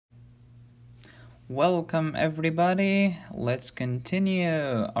Welcome everybody. Let's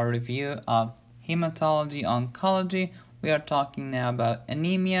continue our review of hematology oncology. We are talking now about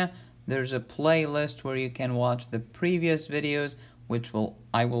anemia. There's a playlist where you can watch the previous videos, which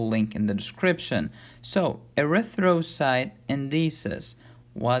I will link in the description. So, erythrocyte indices.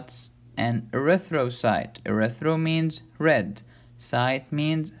 What's an erythrocyte? Erythro means red, cyte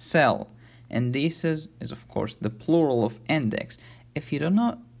means cell. Indices is of course the plural of index. If you do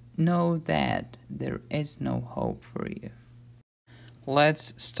not know that, there is no hope for you.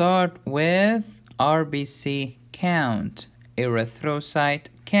 Let's start with RBC count, erythrocyte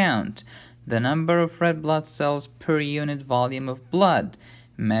count, the number of red blood cells per unit volume of blood.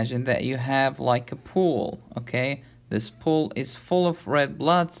 Imagine that you have like a pool, okay? This pool is full of red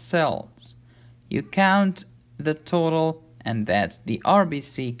blood cells. You count the total, and that's the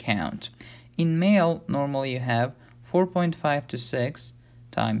RBC count. In male, normally you have 4.5 to 6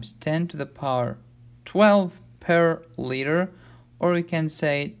 times 10 to the power 12 per liter, or you can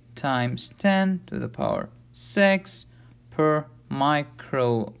say times 10 to the power 6 per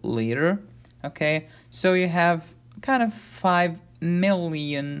microliter. Okay, so you have kind of 5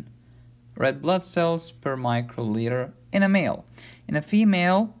 million red blood cells per microliter in a male. In a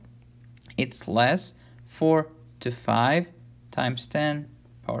female, it's less, 4 to 5 times 10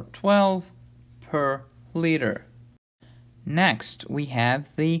 power 12 per liter. Next, we have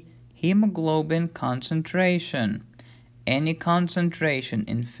the hemoglobin concentration. Any concentration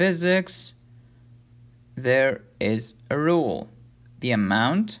in physics, there is a rule. The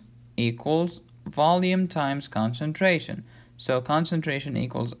amount equals volume times concentration. So concentration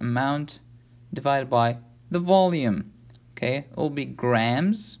equals amount divided by the volume. Okay, it will be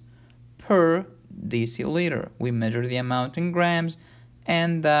grams per deciliter. We measure the amount in grams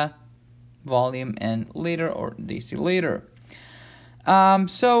and the volume in liter or deciliter.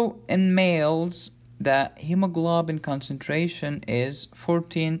 So in males, the hemoglobin concentration is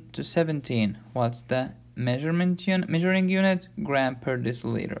 14 to 17. What's the measuring unit? Gram per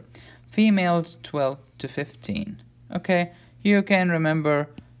deciliter. Females, 12 to 15. Okay, you can remember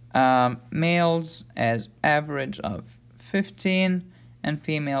males as average of 15 and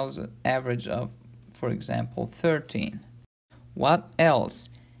females average of, for example, 13. What else?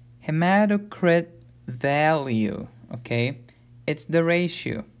 Hematocrit value, okay? It's the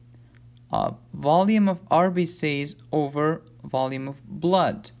ratio of volume of RBCs over volume of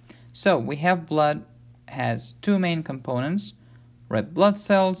blood. So we have blood has two main components, red blood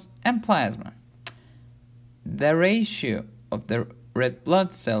cells and plasma. The ratio of the red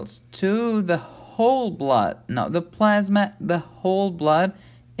blood cells to the whole blood, not the plasma, the whole blood,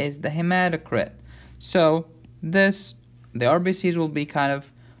 is the hematocrit. So the RBCs will be kind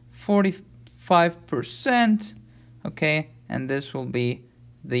of 45%, okay, and this will be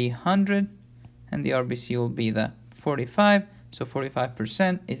the 100, and the RBC will be the 45, so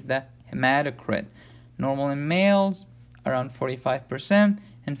 45% is the hematocrit. Normal in males, around 45%,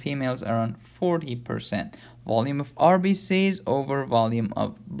 and females around 40%. Volume of RBCs over volume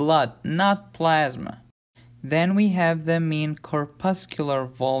of blood, not plasma. Then we have the mean corpuscular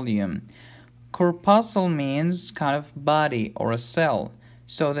volume. Corpuscle means kind of body or a cell.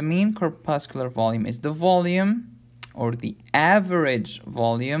 So the mean corpuscular volume is the volume or the average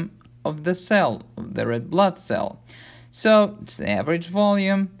volume of the cell, of the red blood cell. So it's the average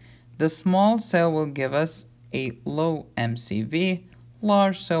volume. The small cell will give us a low MCV.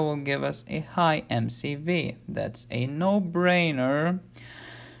 Large cell will give us a high MCV. That's a no-brainer.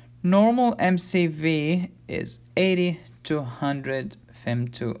 Normal MCV is 80 to 100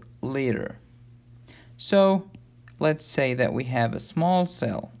 femtoliter. So let's say that we have a small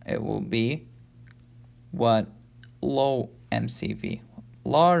cell. It will be what? Low MCV.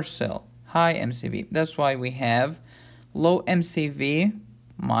 Large cell, high MCV. That's why we have low MCV,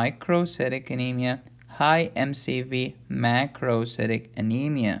 microcytic anemia, high MCV, macrocytic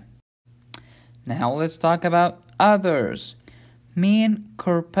anemia. Now let's talk about others. Mean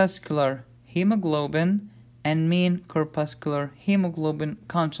corpuscular hemoglobin and mean corpuscular hemoglobin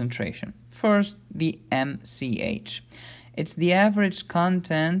concentration. First, the MCH. It's the average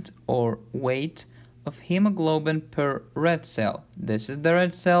content or weight of hemoglobin per red cell. This is the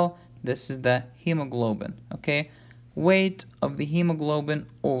red cell, this is the hemoglobin, okay? Weight of the hemoglobin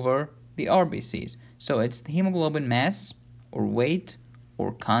over the RBCs. So it's the hemoglobin mass or weight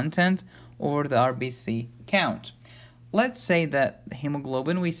or content over the RBC count. Let's say that the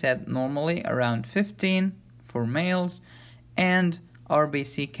hemoglobin we said normally around 15 for males and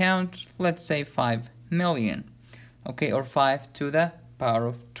RBC count, let's say 5 million, okay, or 5 to the power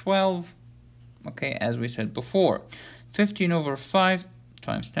of 12, okay, as we said before. 15 over 5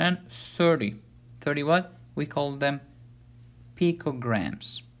 times 10, 30. 30 what? We call them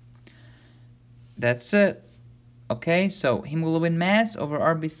picograms. That's it. Okay, so hemoglobin mass over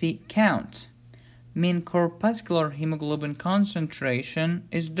RBC count. Mean corpuscular hemoglobin concentration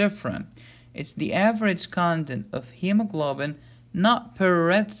is different. It's the average content of hemoglobin, not per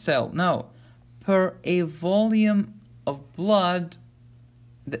red cell, no, per a volume of blood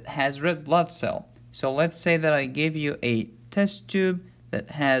that has red blood cell. So let's say that I give you a test tube that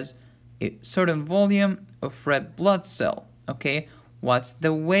has a certain volume of red blood cell. Okay, what's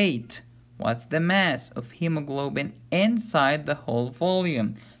the weight? What's the mass of hemoglobin inside the whole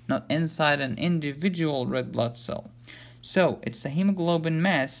volume, not inside an individual red blood cell? So it's a hemoglobin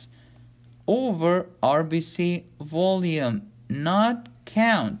mass over RBC volume, not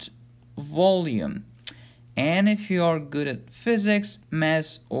count, volume. And if you are good at physics,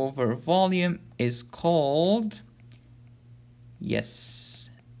 mass over volume is called,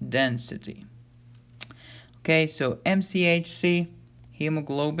 yes, density. Okay, so MCHC,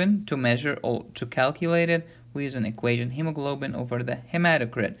 hemoglobin, to measure or to calculate it, we use an equation, hemoglobin over the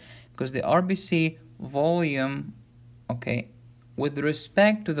hematocrit, because the RBC volume, okay, with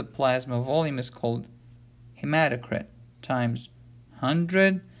respect to the plasma volume is called hematocrit times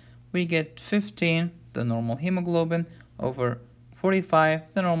 100. We get 15, the normal hemoglobin, over 45,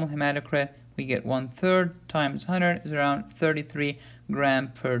 the normal hematocrit. We get 1/3 times 100 is around 33 grams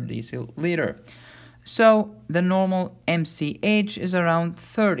per deciliter. So the normal MCH is around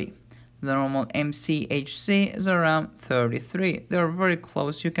 30. The normal MCHC is around 33. They're very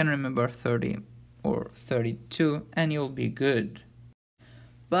close. You can remember 30 or 32 and you'll be good.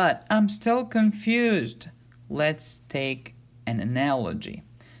 But I'm still confused. Let's take an analogy.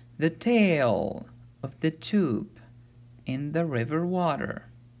 The tail of the tube in the river water.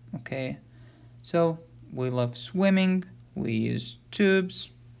 Okay, so we love swimming. We use tubes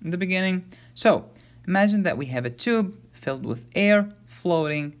in the beginning. So imagine that we have a tube filled with air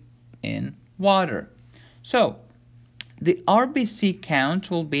floating in water. So the RBC count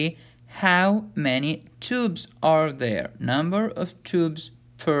will be how many tubes are there, number of tubes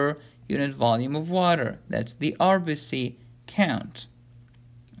per unit volume of water. That's the RBC count.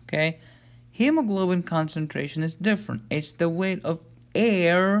 Okay, hemoglobin concentration is different. It's the weight of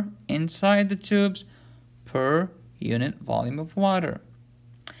air inside the tubes per unit volume of water.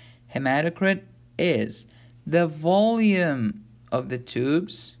 Hematocrit is the volume of the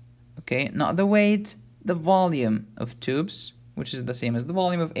tubes, okay, not the weight, the volume of tubes, which is the same as the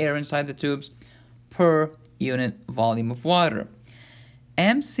volume of air inside the tubes per unit volume of water.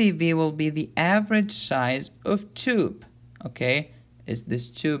 MCV will be the average size of tube, okay? Is this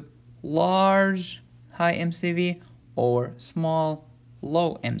tube large, high MCV, or small,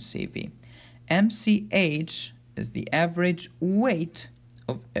 low MCV? MCH is the average weight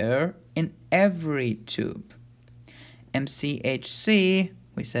of air in every tube. MCHC,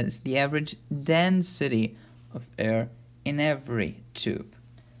 we said, is the average density of air in every tube.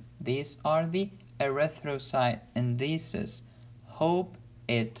 These are the erythrocyte indices. Hope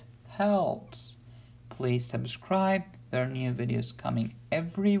it helps. Please subscribe. There are new videos coming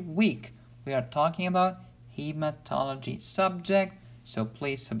every week. We are talking about hematology subject, so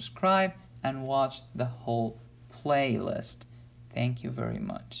please subscribe and watch the whole playlist. Thank you very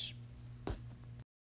much.